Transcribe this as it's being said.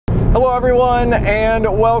Hello everyone and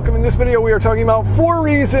welcome. In this video we are talking about 4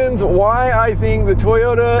 reasons why I think the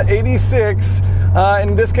Toyota 86,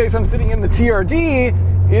 in this case I'm sitting in the TRD,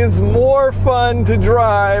 is more fun to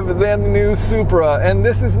drive than the new Supra. And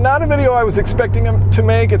this is not a video I was expecting to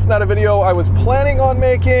make. It's not a video I was planning on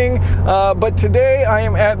making, but today I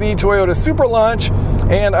am at the Toyota Supra launch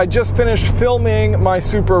and I just finished filming my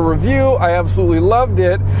Supra review. I absolutely loved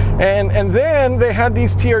it. And then they had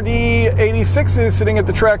these TRD 86s sitting at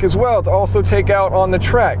the track as well to also take out on the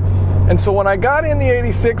track. And so when I got in the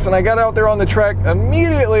 86 and I got out there on the track,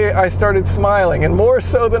 immediately I started smiling, and more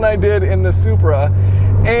so than I did in the Supra.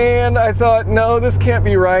 And I thought, no, this can't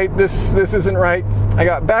be right. This isn't right. I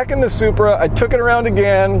got back in the Supra, I took it around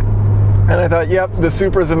again, and I thought, yep, the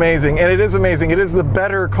Supra is amazing. And it is amazing. It is the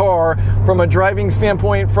better car from a driving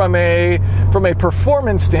standpoint, from a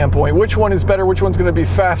performance standpoint. Which one is better? Which one's going to be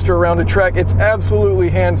faster around a track? It's absolutely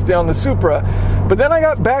hands down the Supra. But then I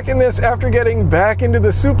got back in this after getting back into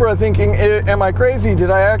the Supra thinking, am I crazy?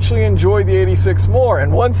 Did I actually enjoy the 86 more?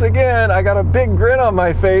 And once again, I got a big grin on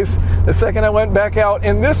my face the second I went back out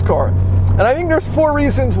in this car. And I think there's 4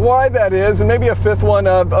 reasons why that is, and maybe a 5th one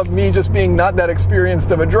of me just being not that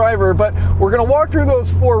experienced of a driver, but we're going to walk through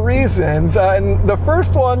those 4 reasons. And the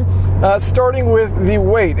first one, starting with the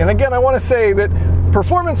weight. And again, I want to say that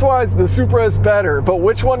performance-wise, the Supra is better, but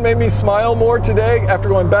which one made me smile more today after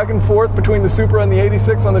going back and forth between the Supra and the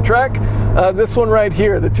 86 on the track? This one right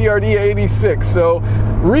here, the TRD 86. So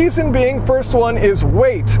reason being, first one is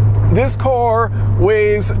weight. This car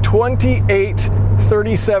weighs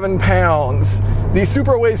 2837 pounds. The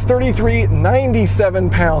Supra weighs 3397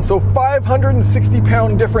 pounds, so 560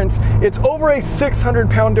 pound difference. It's over a 600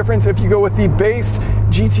 pound difference if you go with the base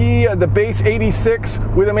GT, the base 86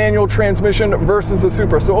 with a manual transmission versus the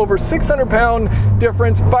Supra. So over 600 pound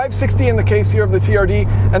difference, 560 in the case here of the TRD,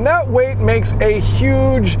 and that weight makes a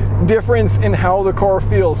huge difference in how the car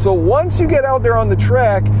feels. So once you get out there on the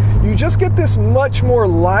track, you just get this much more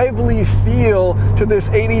lively feel to this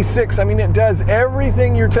 86. I mean, it does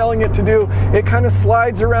everything you're telling it to do. It kind of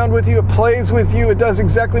slides around with you, it plays with you, it does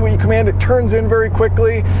exactly what you command, it turns in very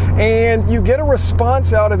quickly, and you get a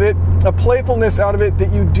response out of it, a playfulness out of it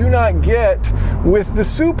that you do not get with the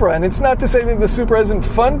Supra. And it's not to say that the Supra isn't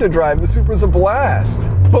fun to drive, the Supra's a blast.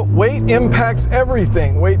 But weight impacts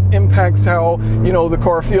everything. Weight impacts how, the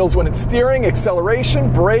car feels when it's steering, acceleration,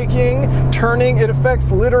 braking, turning. It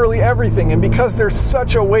affects literally everything. And because there's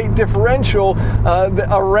such a weight differential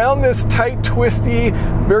around this tight, twisty,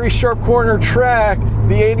 very sharp corner track,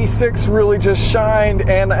 the 86 really just shined,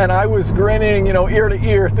 and I was grinning, ear to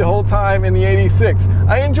ear the whole time in the 86.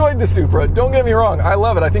 I enjoyed the Supra, don't get me wrong, I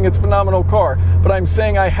love it, I think it's a phenomenal car, but I'm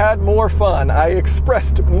saying I had more fun, I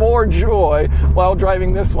expressed more joy while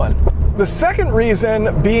driving this one. The second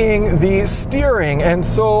reason being the steering, and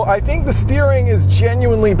so I think the steering is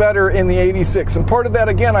genuinely better in the 86, and part of that,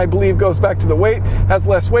 again, I believe goes back to the weight. Has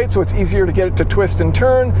less weight, so it's easier to get it to twist and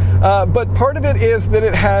turn, but part of it is that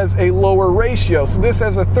it has a lower ratio. So this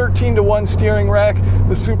has a 13-to-1 steering rack,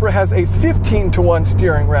 the Supra has a 15-to-1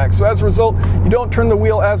 steering rack, so as a result, you don't turn the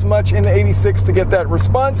wheel as much in the 86 to get that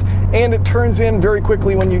response, and it turns in very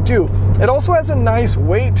quickly when you do. It also has a nice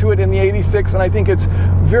weight to it in the 86, and I think it's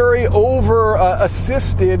very over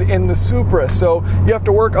assisted in the Supra, so you have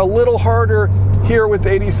to work a little harder here with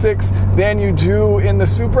the 86 than you do in the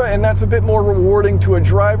Supra, and that's a bit more rewarding to a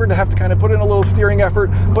driver to have to kind of put in a little steering effort,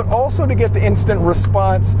 but also to get the instant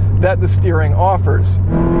response that the steering offers.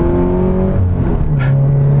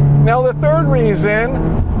 Now the third reason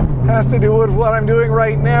has to do with what I'm doing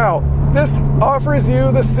right now. This offers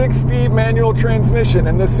you the 6-speed manual transmission,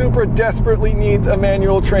 and the Supra desperately needs a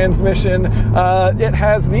manual transmission. It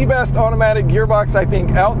has the best automatic gearbox, I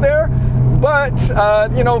think, out there. But,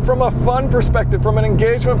 from a fun perspective, from an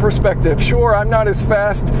engagement perspective, sure, I'm not as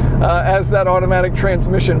fast as that automatic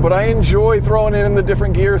transmission, but I enjoy throwing it in the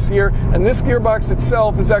different gears here. And this gearbox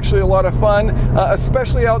itself is actually a lot of fun,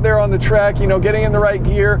 especially out there on the track, getting in the right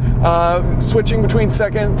gear, switching between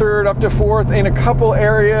second, third, up to fourth in a couple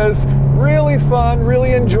areas. Really fun,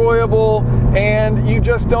 really enjoyable, and you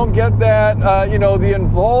just don't get that, the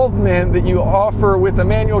involvement that you offer with a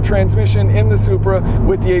manual transmission in the Supra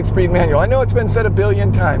with the 8-speed manual. I know it's been said a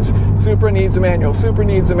billion times, Supra needs a manual, Supra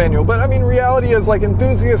needs a manual, but I mean, reality is, like,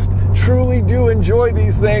 enthusiasts truly do enjoy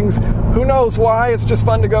these things. Who knows why? It's just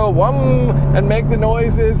fun to go whum and make the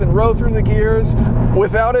noises and row through the gears.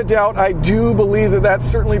 Without a doubt, I do believe that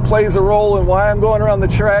certainly plays a role in why I'm going around the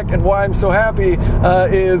track and why I'm so happy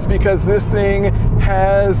is because this thing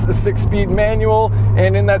has a 6-speed manual,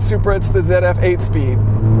 and in that Supra it's the ZF 8-speed.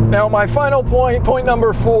 Now, my final point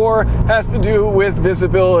number 4, has to do with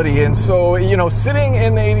visibility. And so, you know, sitting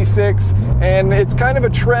in the 86, and it's kind of a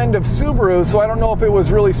trend of Subaru, so I don't know if it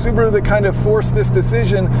was really Subaru that kind of forced this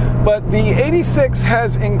decision, but the 86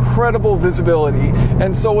 has incredible visibility.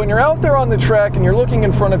 And so when you're out there on the track and you're looking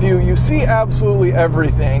in front of you, you see absolutely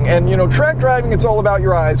everything. And, you know, track driving, it's all about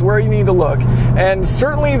your eyes, where you need to look. And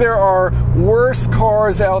certainly there are worse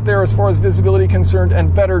cars out there as far as visibility concerned,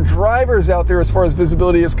 and better drivers out there as far as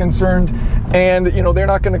visibility is concerned, and, you know, they're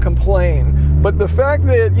not going to complain. But the fact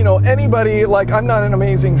that, you know, anybody, like, I'm not an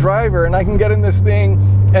amazing driver, and I can get in this thing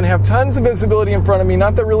and have tons of visibility in front of me,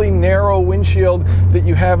 not the really narrow windshield that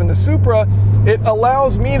you have in the Supra, it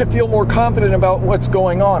allows me to feel more confident about what's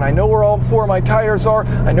going on. I know where all 4 of my tires are,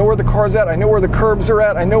 I know where the car's at, I know where the curbs are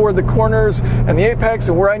at, I know where the corners and the apex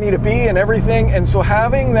and where I need to be and everything. And so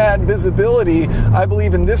having that visibility, I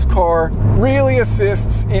believe in this car, really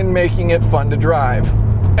assists in making it fun to drive.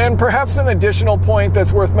 And perhaps an additional point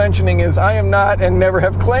that's worth mentioning is I am not, and never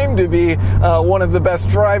have claimed to be, one of the best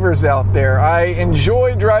drivers out there. I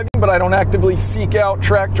enjoy driving, but I don't actively seek out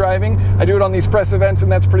track driving. I do it on these press events, and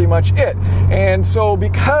that's pretty much it. And so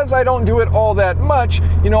because I don't do it all that much,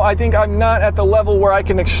 you know, I think I'm not at the level where I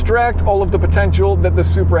can extract all of the potential that the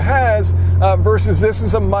Supra has, versus this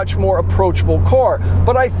is a much more approachable car.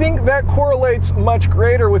 But I think that correlates much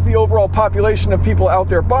greater with the overall population of people out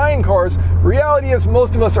there buying cars. Reality is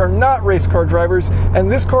most of us are not race car drivers, and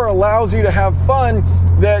this car allows you to have fun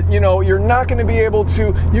that, you know, you're not going to be able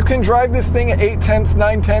to. You can drive this thing at 8/10,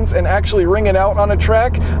 9/10 and actually ring it out on a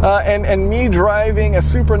track, and me driving a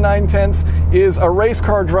Supra 9/10 is a race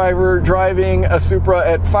car driver driving a Supra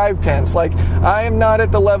at 5/10. Like, I am not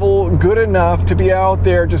at the level good enough to be out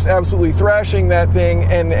there just absolutely thrashing that thing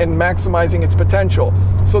and maximizing its potential.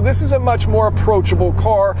 So this is a much more approachable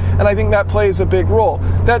car, and I think that plays a big role.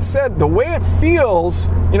 That said, the way it feels,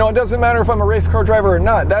 you know, it doesn't matter if I'm a race car driver or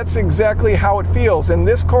not. That's exactly how it feels. And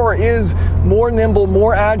this car is more nimble,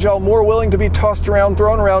 more agile, more willing to be tossed around,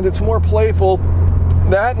 thrown around. It's more playful.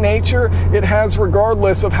 That nature it has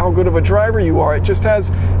regardless of how good of a driver you are. It just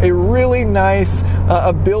has a really nice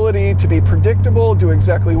ability to be predictable, do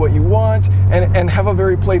exactly what you want, and have a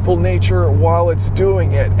very playful nature while it's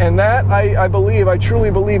doing it. And that, I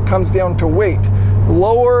truly believe, comes down to weight.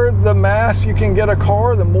 Lower the mass you can get a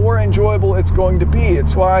car, the more enjoyable it's going to be.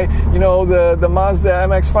 It's why, you know, the Mazda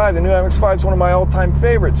MX-5, the new MX-5 is one of my all-time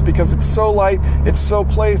favorites, because it's so light, it's so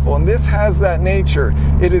playful, and this has that nature.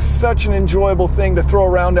 It is such an enjoyable thing to throw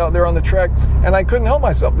around out there on the track, and I couldn't help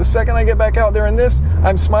myself. The second I get back out there in this,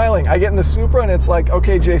 I'm smiling. I get in the Supra, and it's like,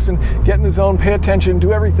 okay, Jason, get in the zone, pay attention,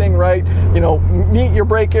 do everything right, you know, meet your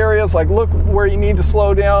brake areas, like look where you need to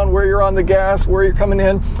slow down, where you're on the gas, where you're coming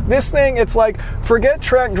in. This thing, it's like, forget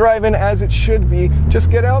track driving as it should be. Just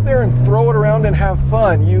get out there and throw it around and have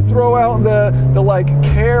fun. You throw out the like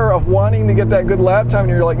care of wanting to get that good lap time, and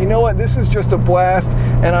you're like, you know what, this is just a blast,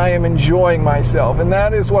 and I am enjoying myself. And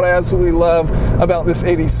that is what I absolutely love about this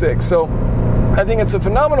 86. So I think it's a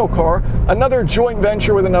phenomenal car, another joint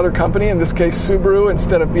venture with another company, in this case Subaru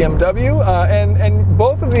instead of BMW, and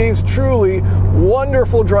both of these truly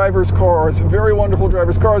wonderful drivers' cars, very wonderful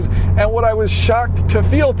drivers' cars. And what I was shocked to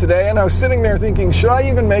feel today, and I was sitting there thinking, should I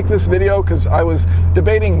even make this video, because I was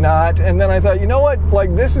debating not, and then I thought, you know what,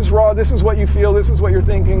 like, this is raw, this is what you feel, this is what you're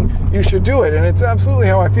thinking, you should do it, and it's absolutely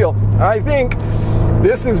how I feel. I think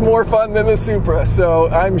this is more fun than the Supra, so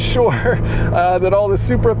I'm sure that all the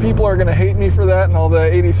Supra people are going to hate me for that, and all the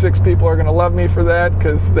 86 people are going to love me for that,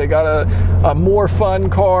 because they got a more fun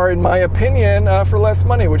car, in my opinion, for less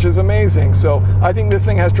money, which is amazing. So I think this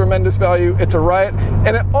thing has tremendous value. It's a riot,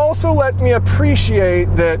 and it also lets me appreciate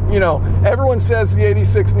that, you know, everyone says the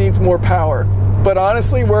 86 needs more power, but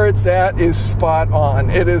honestly, where it's at is spot on.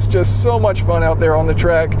 It is just so much fun out there on the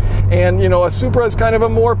track. And, you know, a Supra is kind of a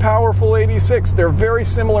more powerful 86. They're very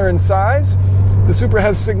similar in size. The Supra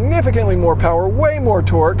has significantly more power, way more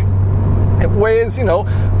torque. It weighs, you know,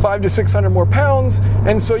 500 to 600 more pounds,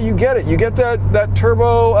 and so you get it. You get that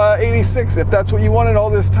turbo 86 if that's what you wanted all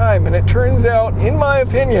this time. And it turns out, in my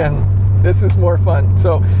opinion, this is more fun.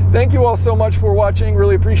 So thank you all so much for watching.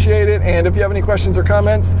 Really appreciate it. And if you have any questions or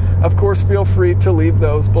comments, of course, feel free to leave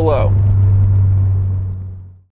those below.